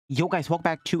Yo guys, welcome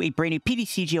back to a brand new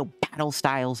PTCGO Battle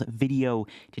Styles video.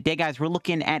 Today guys, we're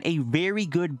looking at a very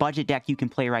good budget deck you can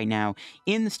play right now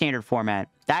in the standard format.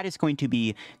 That is going to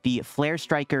be the Flare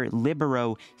Striker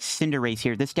Libero Cinderace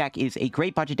here. This deck is a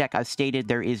great budget deck. As stated,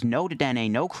 there is no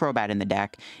Dedenne, no Crobat in the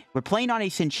deck. We're playing on a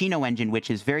Cinccino engine, which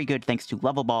is very good thanks to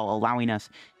Level Ball, allowing us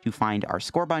to find our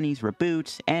Scorbunnies,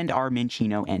 Raboots, and our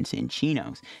Minccino and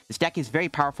Cinccinos. This deck is very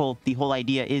powerful. The whole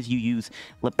idea is you use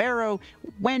Libero.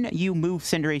 When you move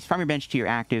Cinderace from your bench to your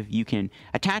active, you can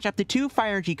attach up to 2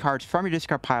 Fire Energy cards from your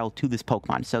discard pile to this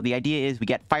Pokemon. So the idea is we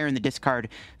get Fire in the discard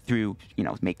through,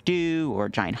 Make Do or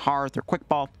Giant Hearth or Quick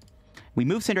Ball. We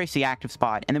move Cinderace to the active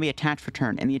spot, and then we attach for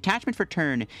turn. And the attachment for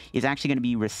turn is actually going to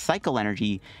be Recycle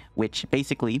Energy, which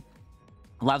basically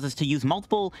allows us to use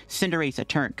multiple Cinderace a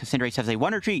turn, because Cinderace has a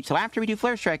 1 retreat. So after we do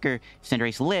Flare Striker,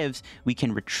 Cinderace lives, we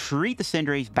can retreat the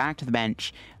Cinderace back to the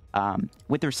bench.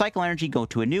 With the Recycle Energy, go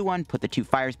to a new one, put the 2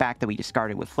 fires back that we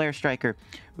discarded with Flare Striker,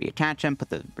 reattach them, put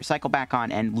the Recycle back on,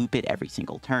 and loop it every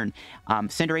single turn.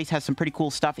 Cinderace has some pretty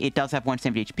cool stuff. It does have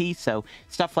 170 HP, so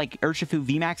stuff like Urshifu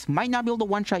VMAX might not be able to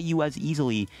one-shot you as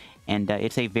easily, and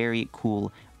it's a very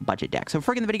cool budget deck. So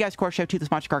before getting the video, guys, of course, shout out to the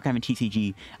sponsor Card Cavern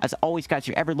TCG. As always, guys, if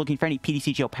you're ever looking for any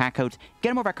PTCGO pack codes, get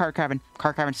them over at Card Cavern.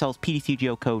 Card Cavern sells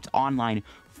PTCGO codes online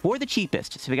for the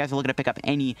cheapest. So if you guys are looking to pick up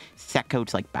any set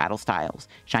codes like Battle Styles,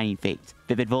 Shining Fates,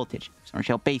 Vivid Voltage, Storm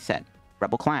Shell Base Set,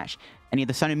 Rebel Clash, any of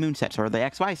the Sun and Moon sets, or the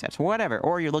XY sets, or whatever,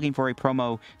 or you're looking for a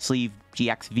promo sleeve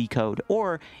GXV code,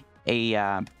 or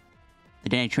a the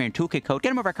Dedenne Trainer Toolkit code, get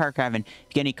them over at Card Cavern.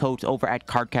 Get any codes over at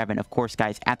Card Cavern. Of course,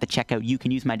 guys, at the checkout, you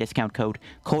can use my discount code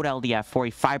LDF, for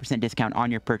a 5% discount on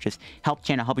your purchase. Help the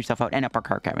channel, help yourself out, and up our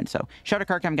Card Cavern. So, shout out to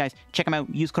Card Cavern, guys. Check them out.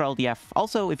 Use code LDF.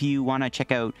 Also, if you want to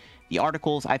check out the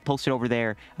articles I've posted over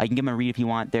there, you can give them a read if you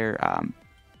want. They're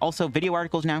also video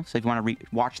articles now, so if you want to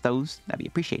watch those, that'd be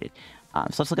appreciated.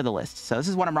 So let's look at the list. So this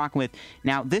is what I'm rocking with.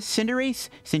 Now, this Cinderace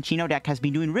Cinccino deck has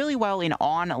been doing really well in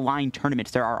online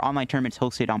tournaments. There are online tournaments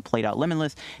hosted on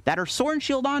Play.Limitless that are Sword and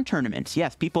Shield on tournaments.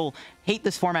 Yes, people hate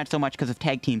this format so much because of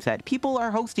tag team set. People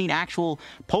are hosting actual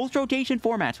post-rotation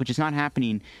formats, which is not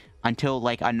happening until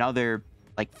like another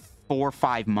 4 or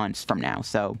 5 months from now.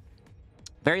 So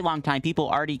very long time. People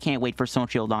already can't wait for Sword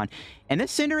and Shield on. And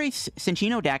this Cinderace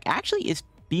Cinccino deck actually is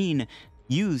being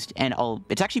used, and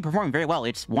it's actually performing very well.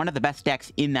 It's one of the best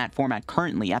decks in that format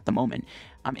currently at the moment.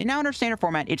 And now in our standard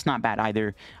format, it's not bad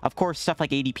either. Of course, stuff like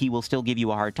ADP will still give you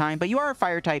a hard time, but you are a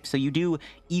fire type, so you do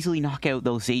easily knock out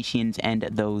those Zacians and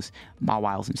those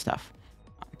Mawiles and stuff.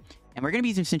 And we're going to be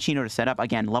using Cinccino to set up.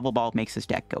 Again, Level Ball makes this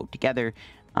deck go together,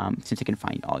 since it can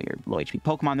find all your low HP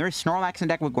Pokemon. There is Snorlax in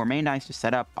deck with Gourmandize to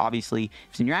set up. Obviously, if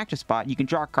it's in your active spot, you can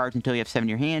draw cards until you have 7 in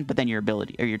your hand, but then your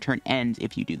ability, or your turn ends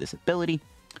if you do this ability,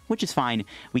 which is fine.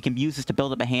 We can use this to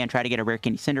build up a hand, try to get a Rare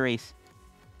Candy Cinderace.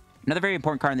 Another very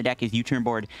important card in the deck is U-Turn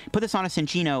Board. Put this on a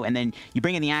Cinccino, and then you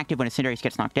bring in the active when a Cinderace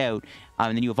gets knocked out,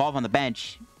 and then you evolve on the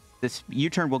bench. This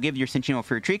U-Turn will give your Cinccino a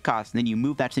free retreat cost, and then you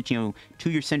move that Cinccino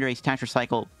to your Cinderace, attach,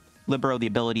 recycle, Libero the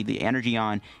ability, the energy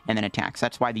on, and then attacks.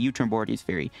 That's why the U-Turn Board is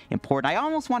very important. I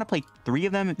almost want to play 3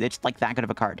 of them. It's like that good of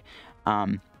a card.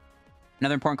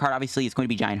 Another important card, obviously, is going to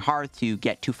be Giant Hearth to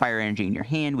get 2 Fire Energy in your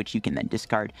hand, which you can then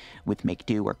discard with Make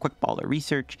Do or Quick Ball or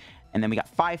Research. And then we got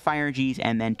 5 Fire Energies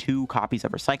and then 2 copies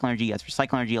of Recycle Energy, as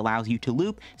Recycle Energy allows you to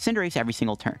loop Cinderace every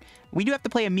single turn. We do have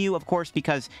to play a Mew, of course,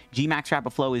 because G-Max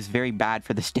Rapid Flow is very bad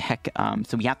for this deck,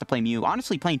 so we have to play Mew.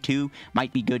 Honestly, playing 2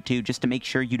 might be good, too, just to make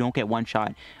sure you don't get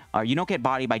one-shot, or you don't get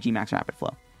bodied by G-Max Rapid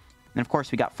Flow. And of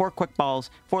course, we got 4 Quick Balls,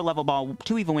 4 Level Ball,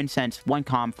 2 Evo Incense, 1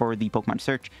 Com for the Pokemon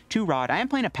Search, 2 Rod. I am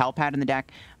playing a Pal Pad in the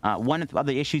deck. One of the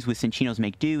other issues with Cinccino's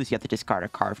Make Do is you have to discard a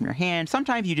card from your hand.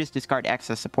 Sometimes you just discard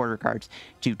excess supporter cards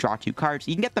to draw 2 cards.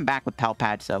 You can get them back with Pal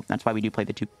Pad, so that's why we do play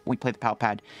we play the Pal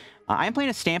Pad. I am playing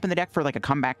a Stamp in the deck for like a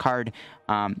comeback card.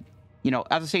 As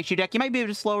a stage 2 deck, you might be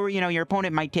able to slower, your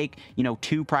opponent might take,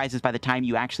 2 prizes by the time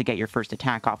you actually get your first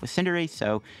attack off with Cinderace,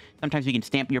 so sometimes you can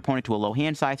stamp your opponent to a low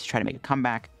hand size to try to make a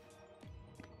comeback.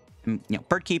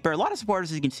 Bird Keeper, a lot of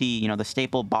supporters, as you can see, the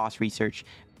staple boss research,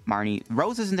 Marnie.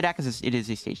 Rosa's in the deck as it is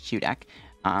a stage 2 deck.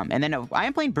 And then I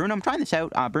am playing Bruno. I'm trying this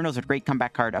out. Bruno's a great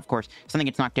comeback card, of course. Something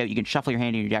gets knocked out, you can shuffle your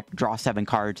hand in your deck, draw 7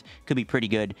 cards. Could be pretty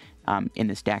good in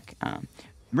this deck. The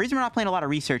reason we're not playing a lot of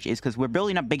research is because we're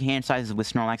building up big hand sizes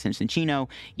with Snorlax and Cinccino.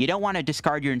 You don't want to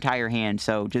discard your entire hand,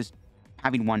 so just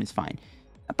having 1 is fine.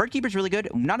 Bird Keeper is really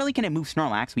good. Not only can it move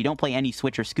Snorlax, we don't play any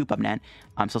switch or scoop up net,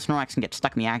 so Snorlax can get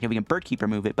stuck in the active. We can Bird Keeper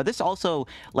move it, but this also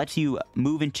lets you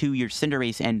move into your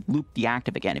Cinderace and loop the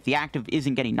active again. If the active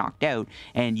isn't getting knocked out,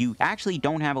 and you actually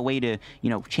don't have a way to,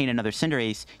 chain another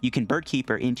Cinderace, you can Bird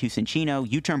Keeper into Cinccino,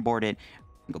 U-Turn Board it,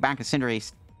 go back to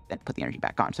Cinderace, then put the energy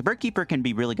back on. So Bird Keeper can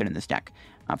be really good in this deck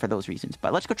for those reasons.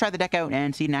 But let's go try the deck out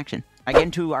and see it in action. I get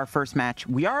into our first match.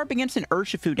 We are up against an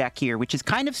Urshifu deck here, which is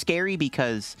kind of scary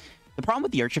because the problem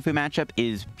with the Urshifu matchup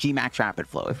is G-Max Rapid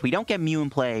Flow. If we don't get Mew in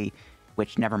play,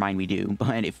 which never mind we do,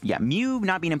 but if, yeah, Mew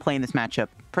not being in play in this matchup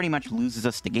pretty much loses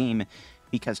us the game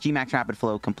because G-Max Rapid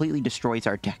Flow completely destroys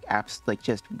our deck apps. Like,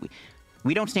 just,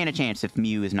 we don't stand a chance if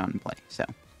Mew is not in play, so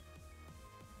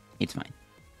it's fine.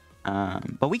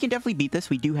 But we can definitely beat this.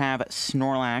 We do have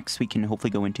Snorlax we can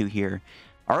hopefully go into here.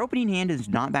 Our opening hand is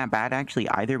not that bad, actually,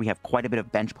 either. We have quite a bit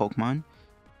of bench Pokemon.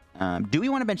 Do we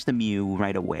want to bench the Mew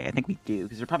right away? I think we do,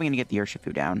 because they're probably going to get the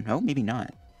Urshifu down. Oh, maybe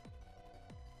not.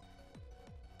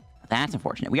 That's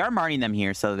unfortunate. We are Marning them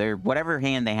here, so they're, whatever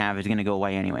hand they have is going to go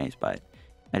away anyways, but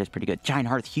that is pretty good. Giant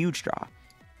Hearth, huge draw. All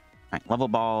right, Level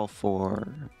Ball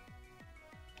for...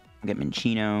 We'll get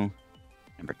Minccino.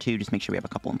 Number 2, just make sure we have a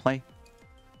couple in play.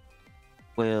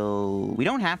 We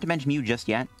don't have to bench Mew just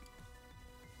yet.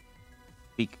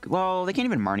 Well, they can't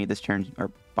even Marnie this turn,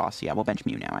 or Boss. Yeah, we'll bench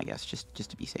Mew now, I guess, just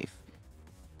to be safe.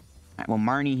 All right, well,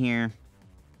 Marnie here.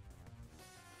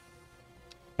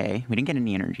 Okay, we didn't get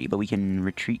any energy, but we can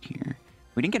retreat here.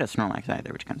 We didn't get a Snorlax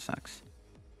either, which kind of sucks.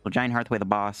 Well, Giant Hearth away the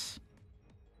boss.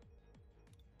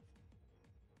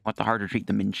 Want the hard retreat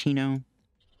the Minccino.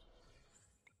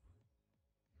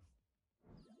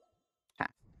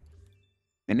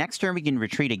 The next turn we can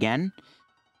retreat again.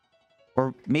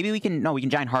 Or maybe we can... No, we can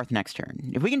Giant Hearth next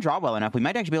turn. If we can draw well enough, we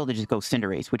might actually be able to just go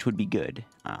Cinderace, which would be good.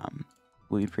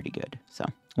 Would be pretty good. So,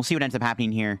 we'll see what ends up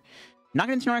happening here. Not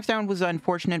getting Snorlax down was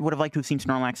unfortunate. Would have liked to have seen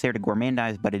Snorlax there to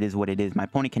Gourmandize, but it is what it is. My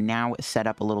opponent can now set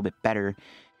up a little bit better.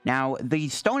 Now, the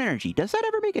Stone Energy. Does that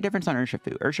ever make a difference on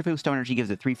Urshifu? Urshifu Stone Energy gives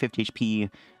it 350 HP,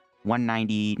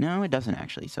 190... No, it doesn't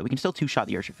actually. So we can still two-shot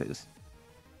the Urshifus.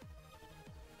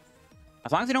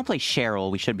 As long as they don't play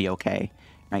Cheryl, we should be okay.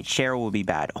 Right, Cheryl will be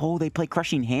bad. Oh, they play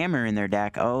Crushing Hammer in their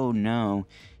deck. Oh, no.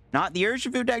 Not the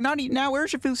Urshifu deck. Not now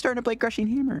Urshifu's starting to play Crushing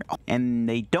Hammer. Oh, and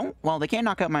they don't... Well, they can't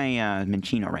knock out my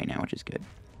Minccino right now, which is good.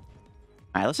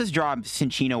 All right, let's just draw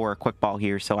Cinccino or a Quick Ball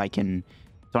here so I can...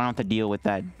 So I don't have to deal with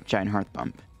that Giant Hearth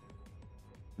bump.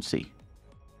 Let's see.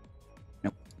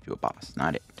 Nope. Do a boss.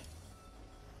 Not it.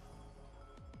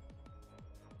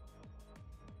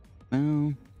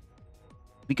 Well...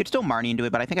 We could still Marnie into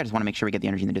it, but I think I just want to make sure we get the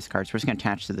energy in the discard. So we're just going to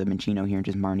attach to the Minccino here and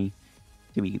just Marnie.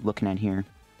 See what we're looking at here.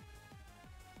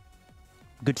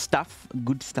 Good stuff.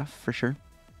 Good stuff, for sure.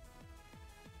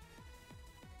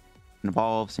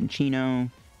 Evolve, Cinccino.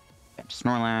 Get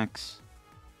Snorlax.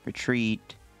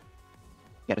 Retreat.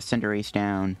 Get a Cinderace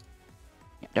down.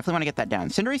 Yeah, definitely want to get that down.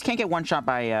 Cinderace can't get one-shot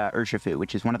by Urshifu,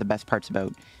 which is one of the best parts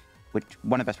about...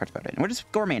 One of the best parts about it. And we're just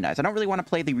Gourmandize. I don't really want to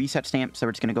play the Reset Stamp, so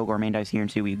we're just going to go Gourmandize here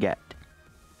and see what we get.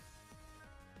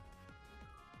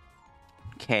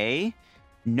 Okay.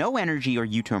 No energy or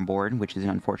U-Turn Board, which is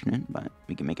unfortunate, but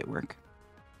we can make it work.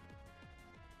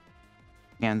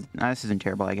 And this isn't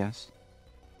terrible, I guess.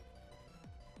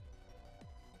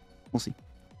 We'll see.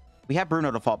 We have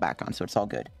Bruno to fall back on, so it's all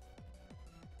good.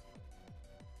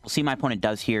 We'll see what my opponent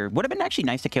does here. Would have been actually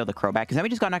nice to KO the Crobat, because then we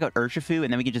just got to knock out Urshifu,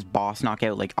 and then we could just boss knock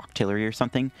out, like, Octillery or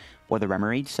something, or the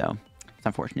Remoraid, so it's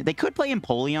unfortunate. They could play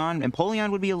Empoleon. Empoleon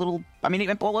would be a little... I mean,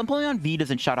 Empoleon V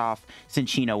doesn't shut off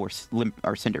Cinccino or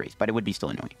Cinderace, but it would be still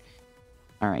annoying.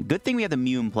 Alright, good thing we have the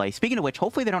Mew in play. Speaking of which,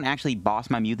 hopefully they don't actually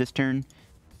boss my Mew this turn.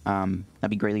 That'd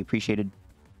be greatly appreciated.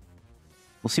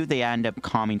 We'll see what they end up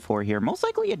calming for here. Most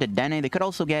likely a Dedenne. They could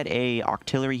also get a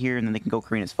Octillery here, and then they can go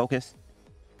Karina's Focus.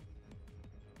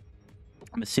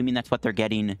 I'm assuming that's what they're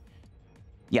getting.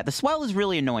 Yeah, the Swell is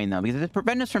really annoying, though, because it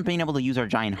prevents us from being able to use our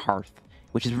Giant Hearth,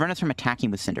 which is prevent us from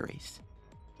attacking with Cinderace.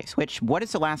 Okay, switch. What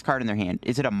is the last card in their hand?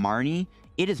 Is it a Marnie?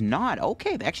 It is not.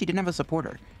 Okay, they actually didn't have a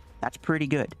supporter. That's pretty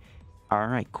good. All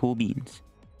right, cool beans.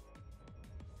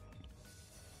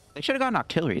 They should have gotten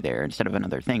Octillery there instead of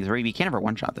another thing, because we can't ever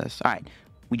one-shot this. All right,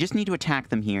 we just need to attack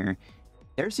them here.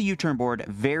 There's the U-Turn Board.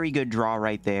 Very good draw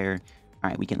right there. All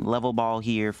right, we can Level Ball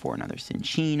here for another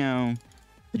Cinccino.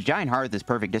 The Giant Hearth is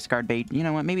perfect discard bait. You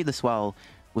know what? Maybe the Swell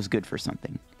was good for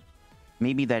something.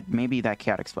 Maybe that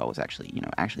Chaotic Swell was actually,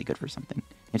 actually good for something.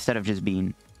 Instead of just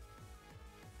being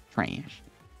trash.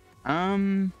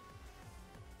 We'll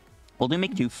do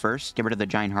make do first. Get rid of the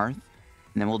Giant Hearth.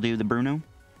 And then we'll do the Bruno.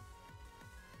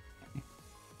 Okay.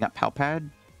 Got Pal Pad.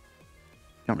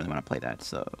 Don't really want to play that,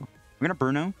 so... We're gonna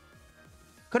Bruno.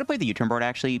 Could have played the U-Turn Board,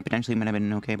 actually. Potentially might have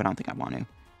been okay, but I don't think I want to.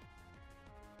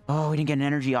 Oh, we didn't get an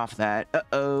energy off that.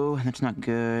 Uh-oh. That's not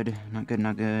good. Not good,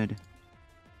 not good.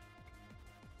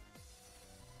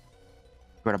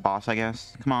 Go to boss, I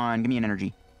guess. Come on, give me an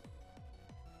energy.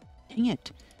 Dang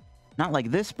it. Not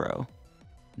like this, bro.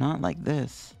 Not like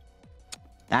this.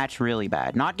 That's really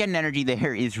bad. Not getting energy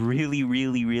there is really,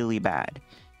 really, really bad.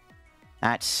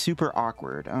 That's super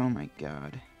awkward. Oh my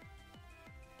god.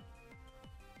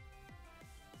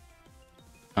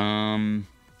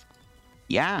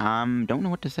 Yeah, don't know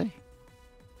what to say.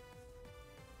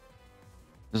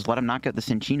 Just let him knock out the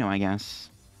Cinccino, I guess.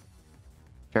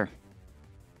 Sure.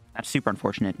 That's super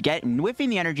unfortunate. Whiffing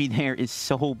the energy there is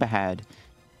so bad.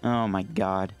 Oh my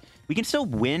god. We can still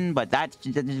win, but that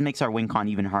just makes our win con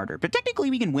even harder. But technically,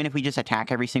 we can win if we just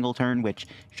attack every single turn, which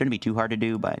shouldn't be too hard to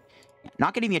do, but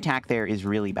not getting the attack there is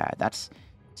really bad. That's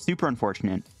super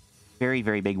unfortunate. Very,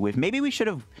 very big whiff. Maybe we should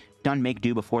have done Make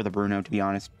Do before the Bruno, to be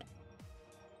honest.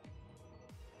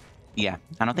 Yeah,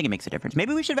 I don't think it makes a difference.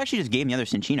 Maybe we should have actually just gave him the other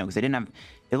Cinccino, because they didn't have...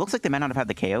 It looks like they might not have had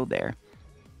the KO there.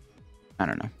 I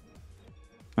don't know.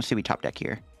 Let's see, we top deck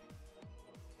here.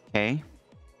 Okay.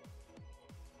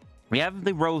 We have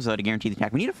the Rosa to guarantee the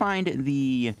attack. We need to find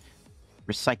the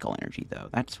Recycle energy, though.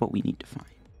 That's what we need to find.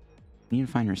 We need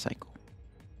to find Recycle.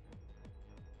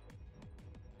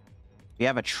 We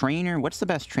have a trainer. What's the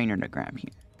best trainer to grab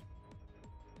here?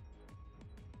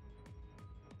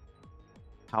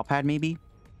 Pal Pad, maybe?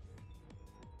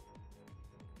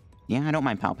 Yeah, I don't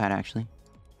mind Pal Pad, actually.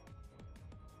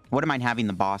 Wouldn't mind having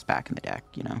the boss back in the deck,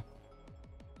 you know?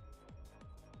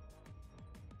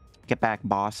 Get back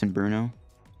boss and Bruno.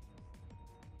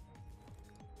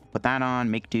 Put that on,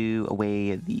 make do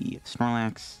away the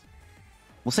Snorlax.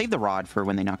 We'll save the Rod for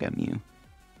when they knock out Mew.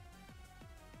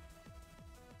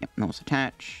 Yep, let's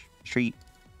attach, treat.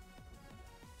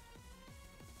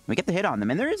 We get the hit on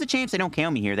them, and there is a chance they don't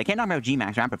KO me here. They can't knock out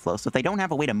G-Max Rapid Flow, so if they don't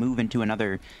have a way to move into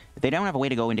another... If they don't have a way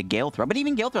to go into Gale Throw, but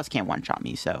even Gale Thrust can't one-shot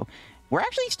me, so... We're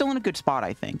actually still in a good spot,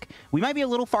 I think. We might be a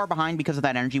little far behind because of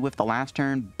that energy whiff the last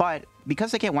turn, but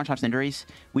because they can't one-shot Cinderace,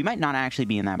 we might not actually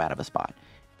be in that bad of a spot.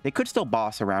 They could still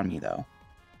boss around me, though.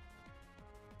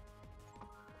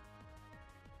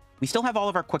 We still have all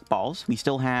of our quick balls. We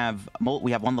still have...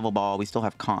 We have one level ball. We still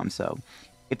have Calm, so...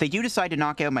 If they do decide to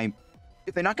knock out my...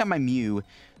 If they knock out my Mew,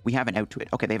 we have an out to it.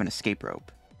 Okay, they have an escape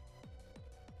rope.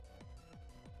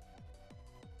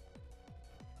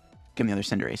 Give me the other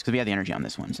Cinderace, because we have the energy on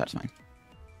this one, so that's fine.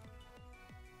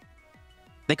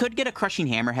 They could get a Crushing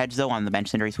Hammerheads, though, on the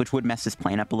bench Cinderace, which would mess this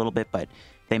plane up a little bit, but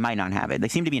they might not have it. They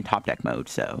seem to be in top deck mode,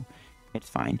 so it's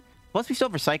fine. Plus, we still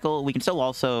have Recycle. We can still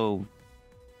also...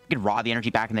 We can Raw the energy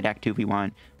back in the deck, too, if we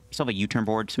want. We still have a U-Turn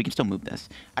Board, so we can still move this.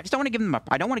 I just don't want to give them a...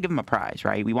 I don't want to give them a prize,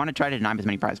 right? We want to try to deny them as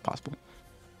many prizes as possible.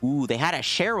 Ooh, they had a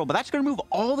Cheryl, but that's going to move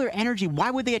all their energy.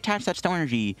 Why would they attach that Stone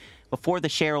Energy before the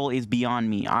Cheryl is beyond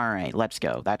me? All right, let's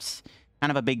go. That's kind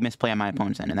of a big misplay on my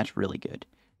opponent's end, and that's really good.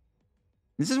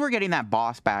 This is where getting that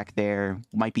boss back there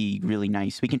might be really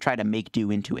nice. We can try to make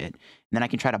do into it. And then I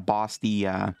can try to boss the...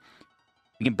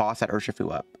 we can boss that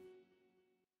Urshifu up.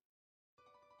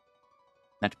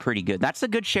 That's pretty good. That's a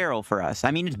good Cheryl for us. I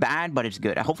mean, it's bad, but it's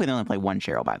good. Hopefully they only play one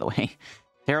Cheryl, by the way.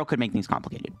 Cheryl could make things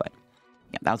complicated, but...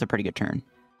 Yeah, that was a pretty good turn.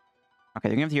 Okay,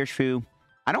 they're going to have the Urshifu.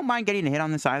 I don't mind getting a hit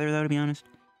on this either, though, to be honest.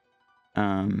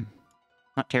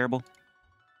 Not terrible.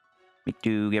 Make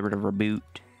do, get rid of Raboot.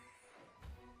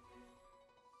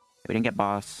 We didn't get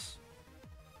boss.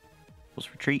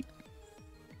 Let's retreat.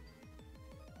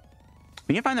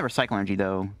 We need to find the Recycle energy,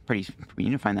 though. We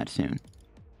need to find that soon.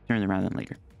 Sooner rather than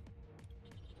later.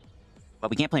 But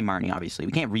we can't play Marnie, obviously.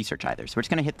 We can't research either, so we're just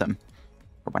going to hit them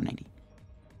for 190.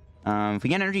 If we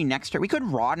get energy next turn, we could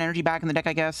Rod energy back in the deck,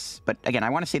 I guess. But again, I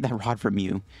want to save that Rod for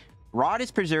Mew. Rod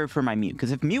is preserved for my Mew,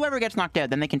 because if Mew ever gets knocked out,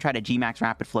 then they can try to G-Max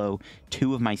Rapid Flow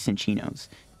 2 of my Cinccinos.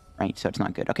 Right, so it's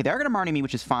not good. Okay, they are going to Marnie me,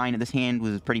 which is fine. This hand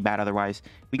was pretty bad otherwise.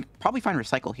 We can probably find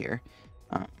Recycle here.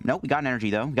 Nope, we got an energy,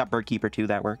 though. We got Bird Keeper, too.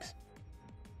 That works.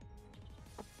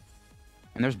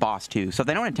 And there's Boss, too. So if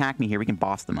they don't attack me here, we can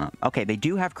boss them up. Okay, they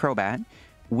do have Crobat.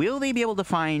 Will they be able to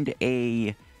find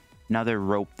another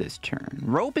Rope this turn?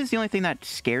 Rope is the only thing that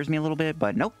scares me a little bit,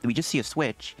 but nope, we just see a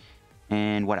switch.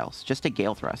 And what else? Just a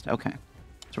Gale Thrust. Okay. So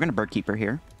we're going to Bird Keeper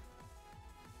here.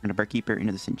 We're going to Bird Keeper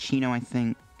into the Cinccino, I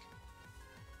think.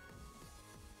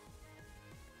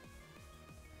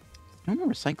 I don't know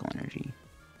Recycle energy.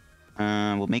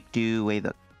 We'll make do away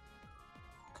the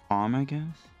Calm, I guess.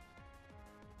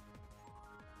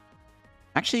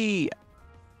 Actually,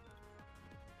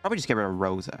 probably just get rid of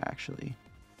Rosa, actually.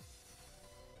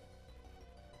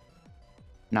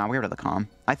 No, we'll get rid of the Calm.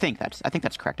 I think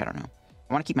that's correct. I don't know.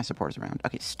 I want to keep my supporters around.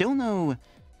 Okay, still no...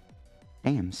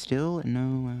 Damn, still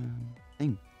no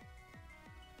thing.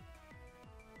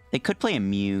 They could play a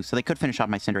Mew, so they could finish off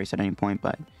my Cinderace at any point,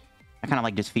 but I kind of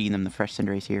like just feeding them the fresh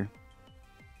Cinderace here.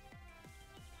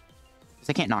 Because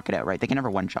they can't knock it out, right? They can never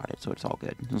one-shot it, so it's all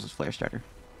good. This is Flare Starter.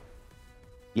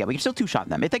 Yeah, we can still two-shot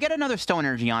them. If they get another Stone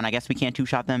Energy on, I guess we can't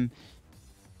two-shot them.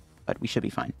 But we should be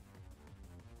fine.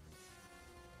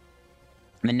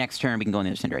 And then next turn, we can go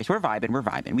into the Cinderace. We're vibing, we're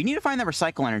vibing. We need to find the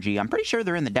Recycle Energy. I'm pretty sure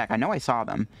they're in the deck. I know I saw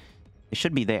them. They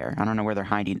should be there. I don't know where they're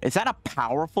hiding. Is that a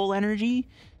powerful energy?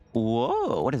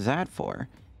 Whoa, what is that for?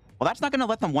 Well, that's not going to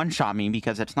let them one-shot me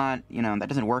because it's not, you know, that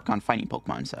doesn't work on fighting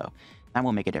Pokemon, so that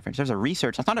will make a difference. There's a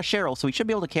Research. That's not a Cheryl, so we should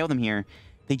be able to KO them here.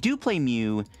 They do play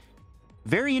Mew.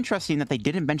 Very interesting that they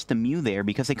didn't bench the Mew there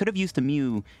because they could have used the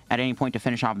Mew at any point to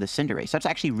finish off the Cinderace. That's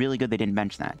actually really good they didn't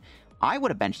bench that. I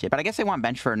would have benched it, but I guess they want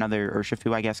bench for another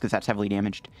Urshifu, I guess, because that's heavily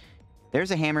damaged.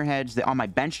 There's a Hammerheads on my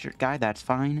bench guy. That's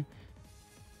fine.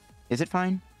 Is it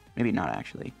fine? Maybe not,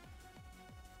 actually.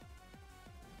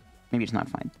 Maybe it's not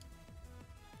fine.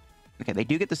 Okay, they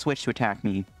do get the switch to attack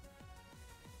me.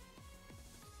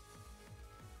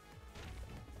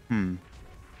 Okay,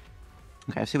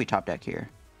 I see we top deck here.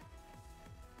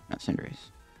 Not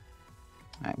Cinderace.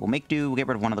 Alright, we'll make do. We'll get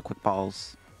rid of one of the quick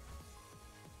balls.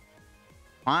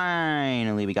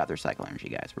 Finally, we got their Cycle Energy,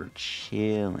 guys. We're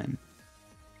chilling.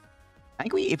 I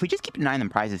think if we just keep denying them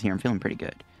prizes here, I'm feeling pretty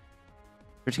good.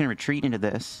 We're just going to retreat into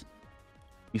this.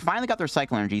 We finally got their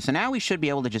Cycle Energy, so now we should be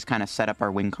able to just kind of set up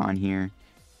our win con here.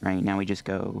 Right, now we just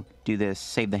go do this,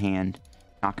 save the hand,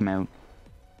 knock him out.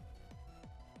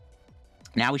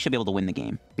 Now we should be able to win the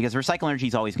game, because Recycle Energy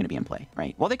is always going to be in play,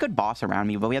 right? Well, they could boss around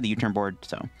me, but we have the U-Turn board,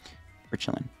 so we're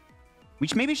chilling. We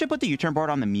maybe should put the U-Turn board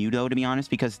on the Mew, though, to be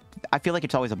honest, because I feel like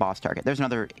it's always a boss target. There's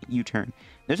another U-Turn.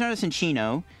 There's another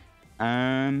Cinccino.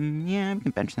 Yeah, we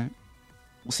can bench that.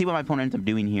 We'll see what my opponent ends up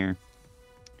doing here.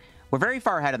 We're very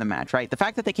far ahead of the match, right? The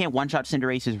fact that they can't one-shot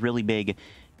Cinderace is really big,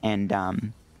 and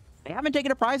they haven't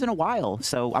taken a prize in a while,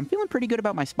 so I'm feeling pretty good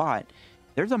about my spot.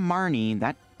 There's a Marnie.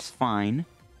 That's fine.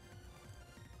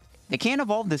 They can't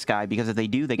evolve this guy, because if they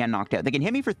do, they get knocked out. They can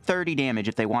hit me for 30 damage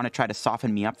if they want to try to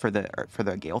soften me up for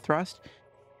the Gale Thrust.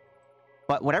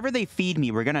 But whatever they feed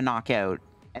me, we're going to knock out.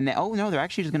 And they, oh, no, they're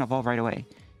actually just going to evolve right away.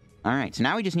 All right, so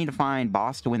now we just need to find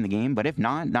Boss to win the game. But if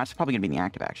not, that's probably going to be in the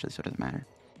active, actually, so it doesn't matter.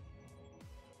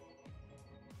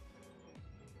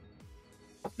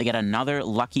 They get another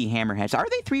lucky Hammerheads. Are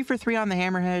they 3 for 3 on the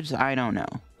Hammerheads? I don't know.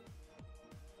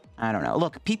 I don't know.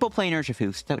 Look, people playing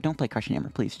Urshifu, don't play Crushing Hammer,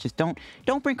 please. Just don't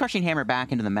bring Crushing Hammer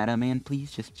back into the meta, man.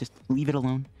 Please, just leave it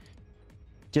alone.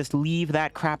 Just leave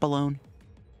that crap alone.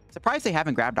 Surprised they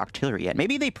haven't grabbed Octillery yet.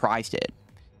 Maybe they prized it.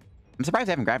 I'm surprised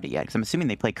they haven't grabbed it yet, because I'm assuming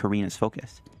they play Karina's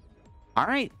Focus. All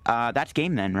right, that's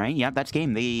game then, right? Yep, that's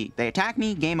game. They attack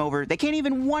me, game over. They can't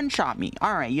even one-shot me.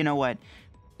 All right, you know what?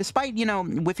 Despite, you know,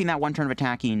 whiffing that one turn of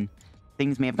attacking,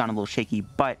 things may have gone a little shaky,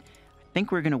 but I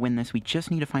think we're going to win this. We just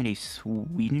need to find a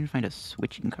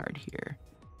switching card here.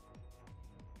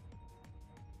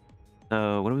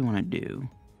 So, what do we want to do?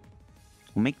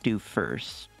 We'll make do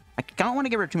first. I don't want to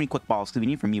get rid of too many quick balls because we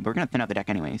need from you, but we're going to thin out the deck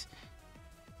anyways.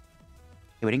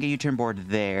 Okay, we didn't get U-Turn board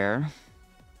there.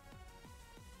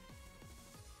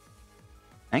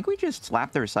 I think we just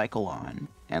slap the Recycle on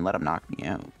and let them knock me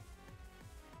out.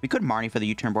 We could Marnie for the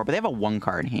U-Turn board, but they have a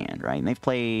 1-card hand, right? And they've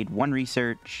played 1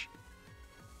 Research,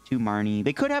 2 Marnie.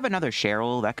 They could have another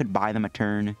Cheryl. That could buy them a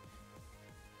turn.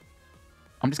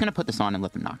 I'm just going to put this on and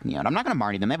let them knock me out. I'm not going to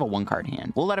Marnie them. They have a 1-card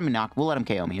hand. We'll let them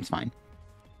KO me. It's fine.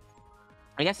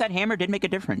 I guess that hammer did make a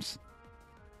difference.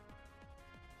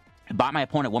 I bought my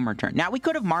opponent 1 more turn. Now, we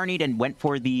could have Marnied and went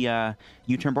for the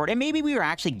U-Turn board, and maybe we were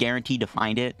actually guaranteed to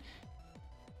find it.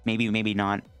 Maybe, maybe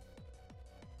not.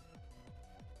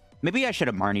 Maybe I should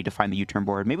have Marnie to find the U-Turn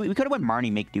board. Maybe we could have went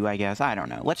Marnie, make do, I guess. I don't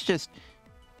know. Let's just...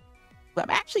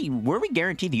 Actually, were we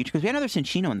guaranteed the U-Turn? Because we had another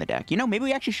Cinccino in the deck. You know, maybe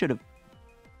we actually should have...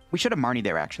 We should have Marnie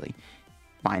there, actually.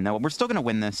 Fine, though. We're still going to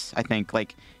win this, I think.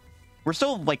 Like, we're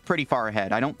still, like, pretty far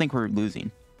ahead. I don't think we're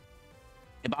losing.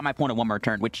 I bought my opponent 1 more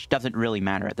turn, which doesn't really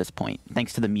matter at this point,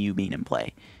 thanks to the Mew being in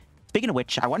play. Speaking of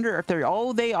which, I wonder if they're...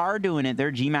 Oh, they are doing it. They're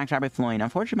G-Max Rabbit Floying.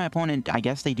 Unfortunately, my opponent, I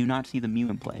guess they do not see the Mew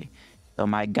in play. So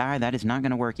my guy, that is not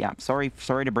going to work. Yeah, sorry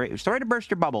to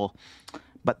burst your bubble,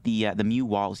 but the Mew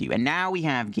walls you. And now we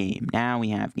have game. Now we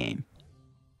have game.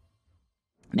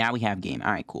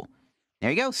 All right, cool.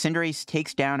 There you go. Cinderace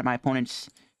takes down my opponent's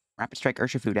Rapid Strike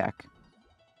Urshifu deck.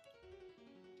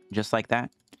 Just like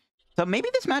that. So maybe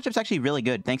this matchup's actually really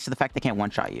good, thanks to the fact they can't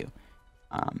one-shot you.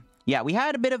 Yeah, we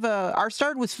had a bit of a... Our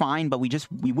start was fine, but we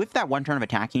whiffed that 1 turn of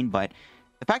attacking, but...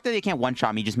 The fact that they can't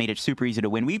one-shot me just made it super easy to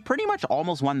win. We pretty much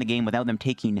almost won the game without them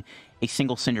taking a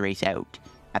single Cinderace out.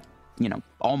 You know,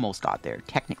 almost got there.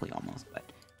 Technically almost, but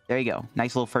there you go.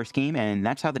 Nice little first game, and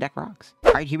that's how the deck rocks.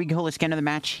 All right, here we go. Let's get into the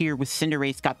match here with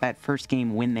Cinderace. Got that first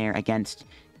game win there against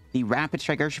the Rapid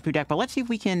Strike Urshifu deck, but let's see if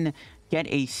we can get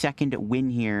a second win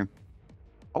here.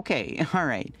 Okay, all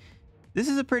right. This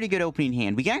is a pretty good opening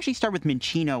hand. We can actually start with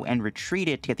Minccino and retreat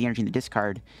it to get the energy in the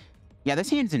discard. Yeah, this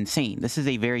hand's insane. This is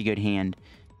a very good hand.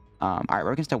 All right,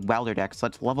 we're against a Welder deck, so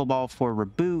let's Level Ball for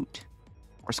Raboot.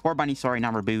 Or Scorbunny, sorry,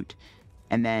 not Raboot.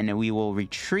 And then we will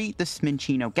retreat this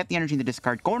Minccino, get the energy in the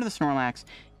discard, go into the Snorlax,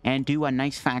 and do a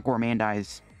nice fat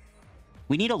Gourmandize.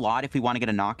 We need a lot if we want to get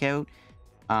a knockout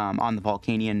on the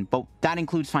Volcanion, but that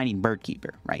includes finding Bird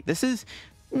Keeper, right? This is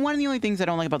one of the only things I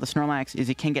don't like about the Snorlax is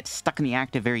it can get stuck in the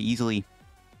active very easily,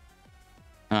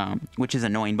 which is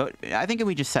annoying, but I think if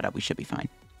we just set up, we should be fine.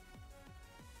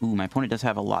 Ooh, my opponent does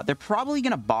have a lot. They're probably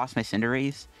going to boss my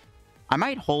Cinderace. I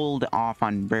might hold off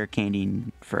on Rare Candy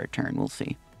for a turn. We'll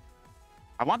see.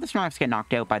 I want the Snorlax to get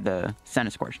knocked out by the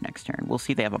Centiskorch next turn. We'll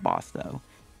see if they have a boss, though.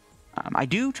 I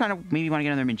do try to maybe want to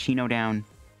get another Minccino down.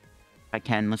 If I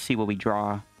can. Let's see what we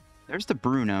draw. There's the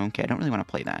Bruno. Okay, I don't really want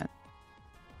to play that.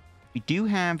 We do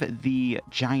have the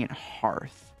Giant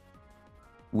Hearth,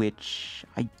 which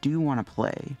I do want to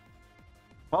play.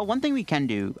 Well, one thing we can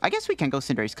do, I guess we can go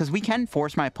Cinderace, because we can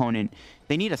force my opponent.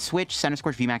 They need a switch,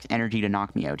 Centiskorch VMAX energy to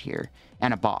knock me out here,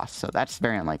 and a boss, so that's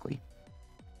very unlikely.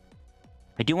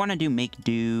 I do want to do Make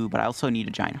Do, but I also need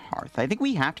a Giant Hearth. I think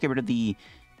we have to get rid of the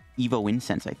Evo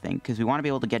Incense, I think, because we want to be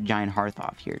able to get Giant Hearth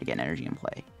off here to get energy in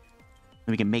play. And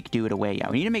we can Make Do it away. Yeah,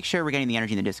 we need to make sure we're getting the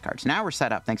energy in the discard. So now we're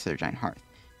set up thanks to their Giant Hearth.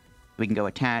 We can go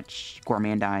Attach,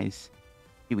 Gourmandize.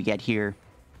 What do we get here?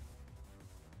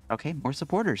 Okay, more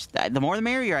supporters. The more the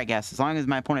merrier, I guess, as long as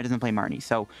my opponent doesn't play Marnie.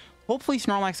 So hopefully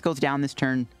Snorlax goes down this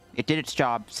turn. It did its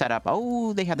job, set up.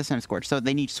 Oh, they have the Centiskorch. So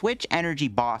they need Switch, Energy,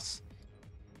 Boss.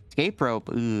 Escape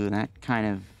Rope. Ooh, that kind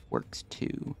of works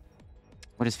too.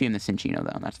 We'll just feed him the Cinccino,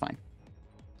 though. That's fine.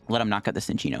 Let him knock out the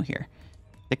Cinccino here.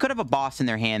 They could have a boss in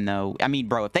their hand, though. I mean,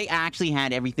 bro, if they actually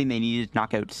had everything they needed to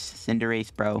knock out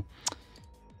Cinderace, bro,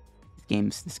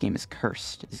 this game is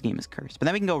cursed. This game is cursed. But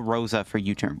then we can go Rosa for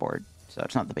U-Turn Board. So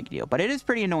it's not the big deal. But it is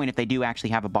pretty annoying if they do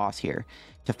actually have a boss here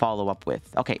to follow up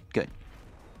with. Okay, good.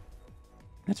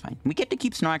 That's fine. We get to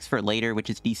keep Snorlax for later, which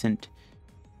is decent.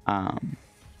 Now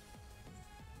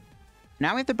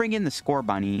we have to bring in the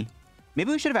Scorbunny.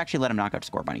 Maybe we should have actually let him knock out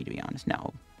Scorbunny, to be honest.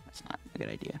 No, that's not a good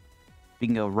idea. We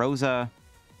can go Rosa.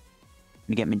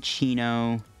 We get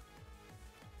Minccino.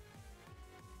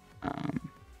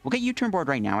 We'll get U-Turn Board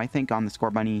right now, I think, on the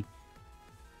Scorbunny.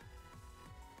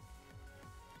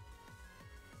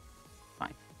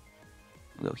 Fine.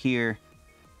 We'll go here.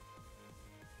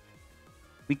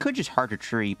 We could just hard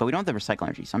retreat, but we don't have the recycle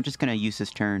energy, so I'm just gonna use this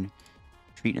turn,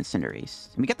 retreat and Cinderace.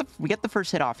 And we get the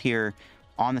first hit off here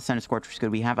on the Centiskorch, which is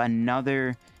good. We have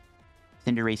another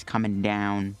Cinderace coming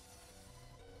down.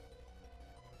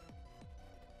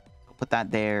 I'll put that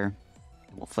there.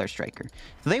 We'll Flare Striker.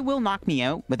 So they will knock me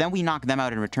out, but then we knock them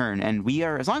out in return. And we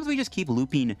are, as long as we just keep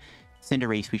looping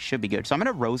Cinderace, we should be good. So I'm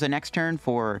going to Rosa next turn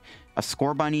for a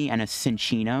Scorbunny and a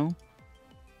Cinccino.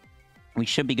 We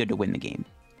should be good to win the game.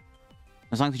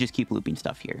 As long as we just keep looping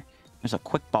stuff here. There's a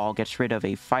Quick Ball, gets rid of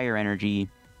a Fire Energy.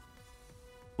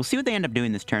 We'll see what they end up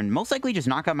doing this turn. Most likely just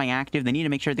knock out my active. They need to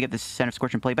make sure they get this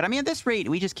Centiskorch in play. But I mean, at this rate,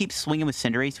 we just keep swinging with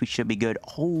Cinderace. We should be good.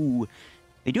 Oh,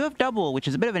 they do have double, which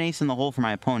is a bit of an ace in the hole for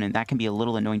my opponent. That can be a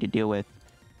little annoying to deal with.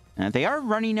 They are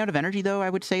running out of energy, though,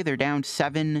 I would say. They're down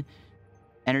 7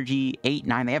 energy, 8,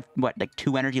 9. They have, what, like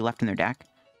 2 energy left in their deck?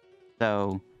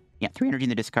 So, yeah, 3 energy in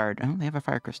the discard. Oh, they have a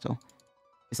Fire Crystal.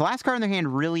 Is the last card in their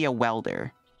hand really a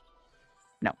Welder?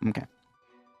 No, okay.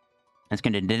 That's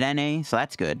going to Dedenne, so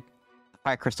that's good. The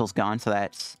Fire Crystal's gone, so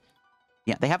that's...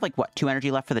 Yeah, they have, like, what, 2 energy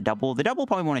left for the double? The double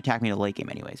probably won't attack me in the late game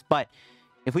anyways, but...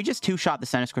 If we just 2-shot the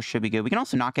Centiskorch, should be good. We can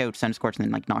also knock out Centiskorch and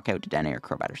then, like, knock out Dedenne or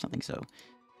Crobat or something, so...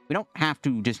 We don't have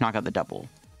to just knock out the double.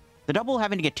 The double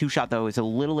having to get 2-shot, though, is a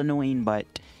little annoying, but...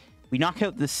 We knock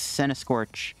out the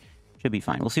Centiskorch, should be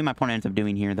fine. We'll see what my opponent ends up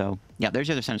doing here, though. Yeah, there's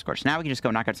the other Centiskorch. Now we can just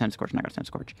go knock out Centiskorch, knock out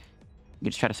Centiskorch. We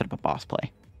can just try to set up a boss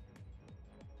play.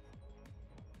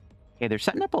 Okay, they're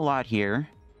setting up a lot here.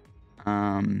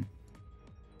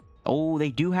 Oh, they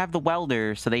do have the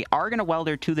Welder, so they are going to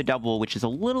Welder to the double, which is a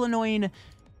little annoying.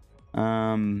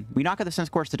 We knock out the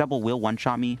Centiskorch, the double will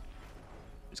one-shot me.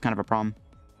 It's kind of a problem.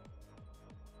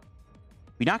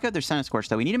 We knock out their Centiskorch,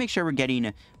 though. We need to make sure we're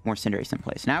getting more Cinderace in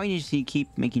place. Now we need to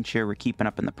keep making sure we're keeping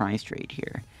up in the prize trade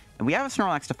here. And we have a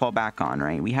Snorlax to fall back on,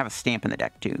 right? We have a Stamp in the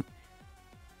deck, too.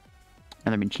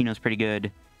 Another Minccino's pretty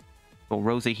good. Go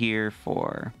Rosa here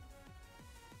for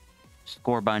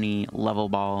Scorbunny, Level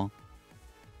Ball.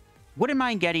 Wouldn't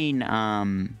mind getting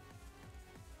a...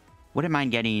 Wouldn't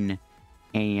mind getting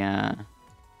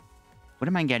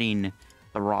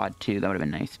the Rod, too. That would have been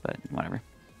nice, but whatever.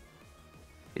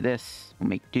 Do this. We'll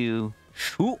Make Do.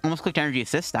 Ooh, almost clicked Energy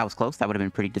Assist. That was close. That would have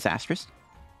been pretty disastrous.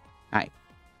 Alright.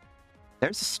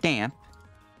 There's a Stamp.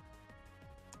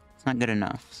 It's not good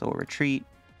enough. So we'll retreat.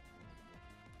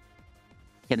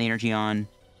 Get the energy on.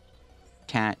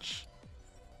 Attach.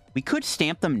 We could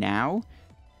stamp them now,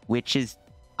 which is...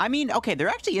 I mean, okay, there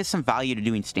actually is some value to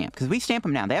doing stamp, because we stamp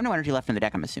them now. They have no energy left in the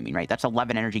deck, I'm assuming, right? That's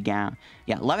 11 energy down.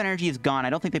 Yeah, 11 energy is gone. I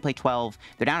don't think they play 12.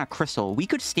 They're down a crystal. We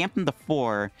could stamp them to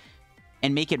 4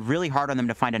 and make it really hard on them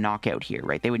to find a knockout here,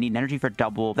 right? They would need an energy for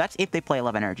double. That's if they play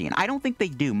 11 energy, and I don't think they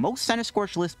do. Most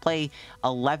Centiskorch lists play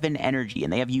 11 energy,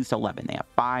 and they have used 11. They have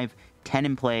 5, 10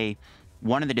 in play,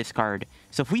 1 in the discard.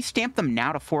 So if we stamp them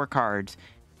now to 4 cards...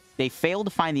 They fail to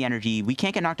find the energy. We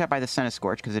can't get knocked out by the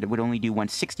Centiskorch because it would only do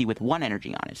 160 with 1 energy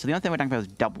on it. So the only thing we're talking about is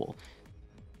double.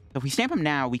 So if we stamp them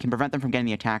now, we can prevent them from getting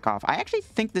the attack off. I actually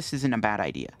think this isn't a bad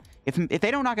idea. If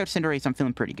they don't knock out Cinderace, I'm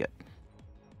feeling pretty good.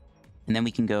 And then we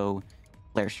can go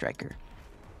Flare Striker.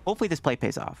 Hopefully this play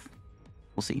pays off.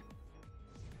 We'll see.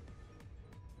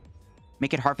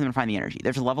 Make it hard for them to find the energy.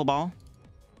 There's a Level Ball.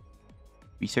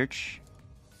 Research.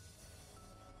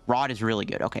 Rod is really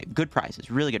good. Okay, good prizes.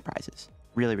 Really good prizes.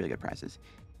 Really, really good prizes.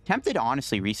 Tempted,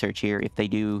 honestly, research here if they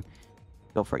do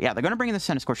go for it. Yeah, they're going to bring in the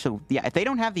Centiskorch. So, yeah, if they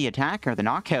don't have the attack or the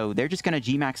knockout, they're just going to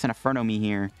G-Max and Inferno me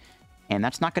here. And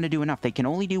that's not going to do enough. They can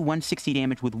only do 160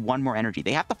 damage with 1 more energy.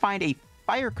 They have to find a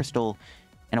Fire Crystal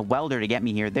and a Welder to get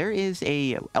me here. There is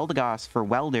a Eldegoss for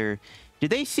Welder.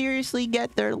 Did they seriously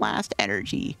get their last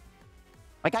energy?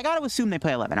 Like, I got to assume they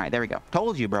play 11. All right, there we go.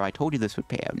 Told you, bro. I told you this would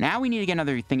pay out. Now we need to get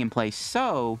another thing in place.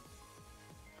 So...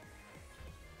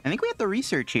 I think we have to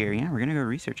research here. Yeah, we're going to go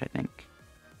research, I think.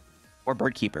 Or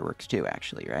Bird Keeper works too,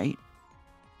 actually, right?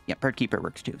 Yeah, Bird Keeper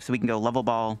works too. So we can go Level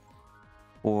Ball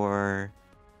or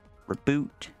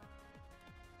Raboot.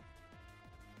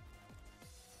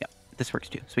 Yep, this works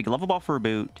too. So we can Level Ball for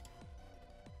Raboot.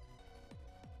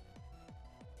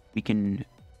 We can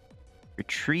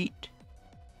retreat.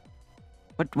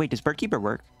 What? Wait, does Bird Keeper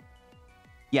work?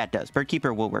 Yeah, it does. Bird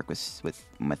Keeper will work with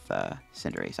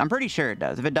Cinderace. I'm pretty sure it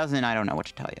does. If it doesn't, I don't know what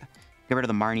to tell you. Get rid of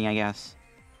the Marnie, I guess.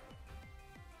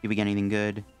 Did we get anything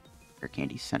good? Rare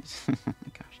Candy Sense. Oh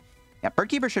my gosh. Yeah, Bird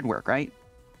Keeper should work, right?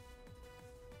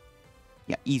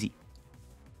 Yeah, easy.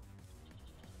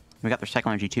 We got their Cycle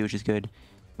Energy too, which is good.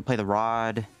 We'll play the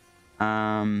Rod.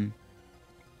 Pokemon.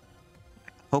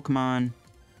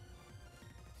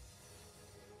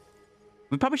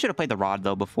 We probably should have played the Rod,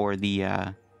 though, before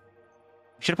the...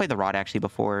 Should have played the Rod, actually,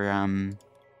 before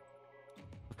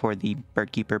the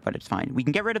Bird Keeper, but it's fine. We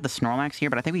can get rid of the Snorlax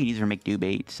here, but I think we can use it for make do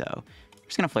bait, so... I'm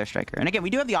just going to Flare Striker. And again, we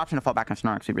do have the option to fall back on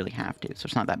Snorlax. We really have to, so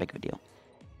it's not that big of a deal.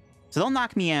 So they'll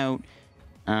knock me out.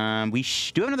 We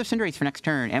do have another Cinderace for next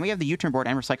turn, and we have the U-Turn Board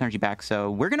and Recycle Energy back,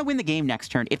 so we're going to win the game next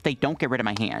turn if they don't get rid of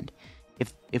my hand.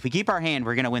 If we keep our hand,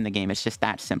 we're going to win the game. It's just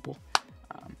that simple.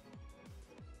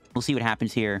 We'll see what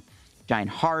happens here. Giant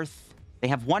Hearth. They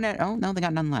have one... Oh, no, they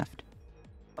got none left.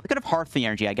 They could have Hearth the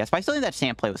energy, I guess, but I still think that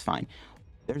Sand play was fine.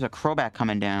 There's a Crobat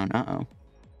coming down. Uh-oh.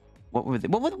 What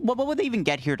would they even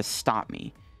get here to stop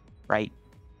me? Right?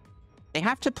 They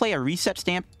have to play a Reset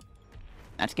Stamp.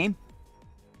 That's game.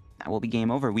 That will be game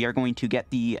over. We are going to get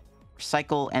the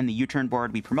Recycle and the U-Turn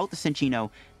Board. We promote the Cinccino.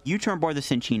 U-Turn Board the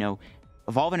Cinccino.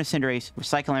 Evolve into Cinderace.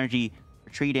 Recycle Energy.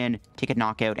 Retreat in. Take a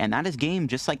knockout. And that is game.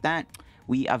 Just like that.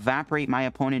 We evaporate my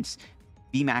opponent's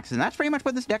VMAXs. And that's pretty much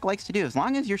what this deck likes to do. As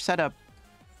long as your setup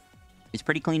is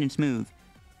pretty clean and smooth,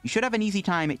 you should have an easy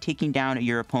time at taking down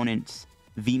your opponent's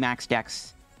VMAX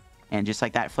decks. And just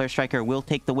like that, Flare Striker will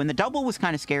take the win. The double was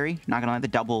kind of scary. Not gonna lie, the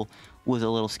double was a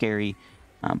little scary.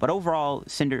 But overall,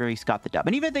 Cinderace got the dub.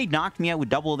 And even if they knocked me out with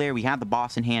double there, we had the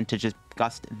boss in hand to just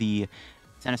gust the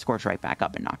Centiskorch right back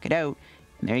up and knock it out.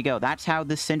 And there you go. That's how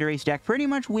this Cinderace deck pretty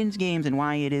much wins games and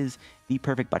why it is the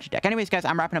perfect budget deck. Anyways, guys,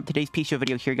 I'm wrapping up today's PTCGO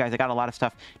video here, guys. I got a lot of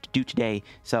stuff to do today,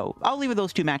 so I'll leave with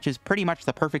those 2 matches. Pretty much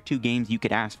the perfect 2 games you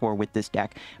could ask for with this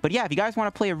deck. But yeah, if you guys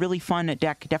want to play a really fun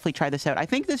deck, definitely try this out. I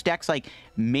think this deck's like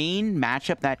main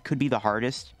matchup that could be the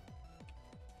hardest.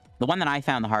 The one that I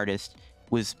found the hardest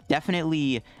was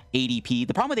definitely ADP.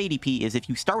 The problem with ADP is if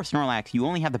you start with Snorlax, you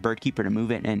only have the Bird Keeper to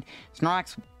move it, and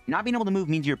Snorlax not being able to move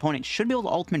means your opponent should be able to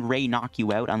Ultimate Ray knock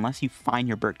you out unless you find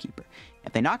your Bird Keeper.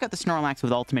 If they knock out the Snorlax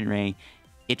with Ultimate Ray,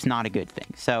 it's not a good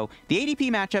thing. So the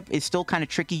ADP matchup is still kind of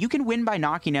tricky. You can win by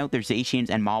knocking out their Zacians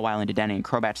and Mawile and Dedenne and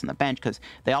Crobats on the bench because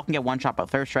they all can get one-shot by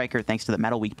Flare Striker thanks to the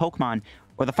Metal Weak Pokemon,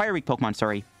 or the Fire Weak Pokemon,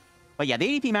 sorry. But yeah, the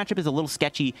ADP matchup is a little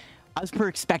sketchy. as per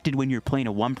expected when you're playing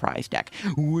a one prize deck.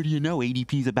 What do you know?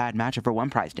 ADP is a bad matchup for one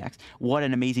prize decks. What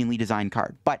an amazingly designed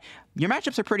card. But your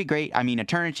matchups are pretty great. I mean,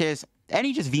 Eternatus,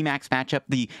 any just VMAX matchup,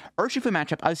 the Urshifu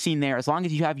matchup I've seen there, as long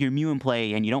as you have your Mew in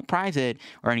play and you don't prize it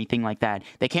or anything like that,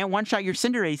 they can't one-shot your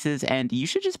Cinderaces, and you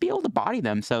should just be able to body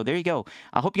them. So there you go.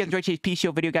 I hope you guys enjoyed today's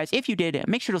PTCGO video, guys. If you did,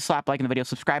 make sure to slap like in the video,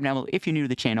 subscribe now if you're new to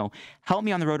the channel. Help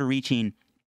me on the road to reaching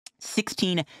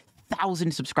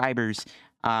 16,000 subscribers.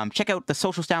 Check out the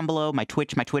socials down below, my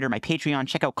Twitch, my Twitter, my Patreon.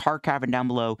 Check out Card Cavern down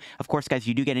below. Of course, guys, if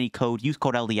you do get any code, use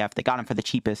code LDF. They got them for the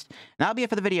cheapest. And that'll be it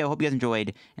for the video. Hope you guys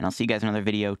enjoyed, and I'll see you guys in another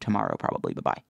video tomorrow, probably. Bye-bye.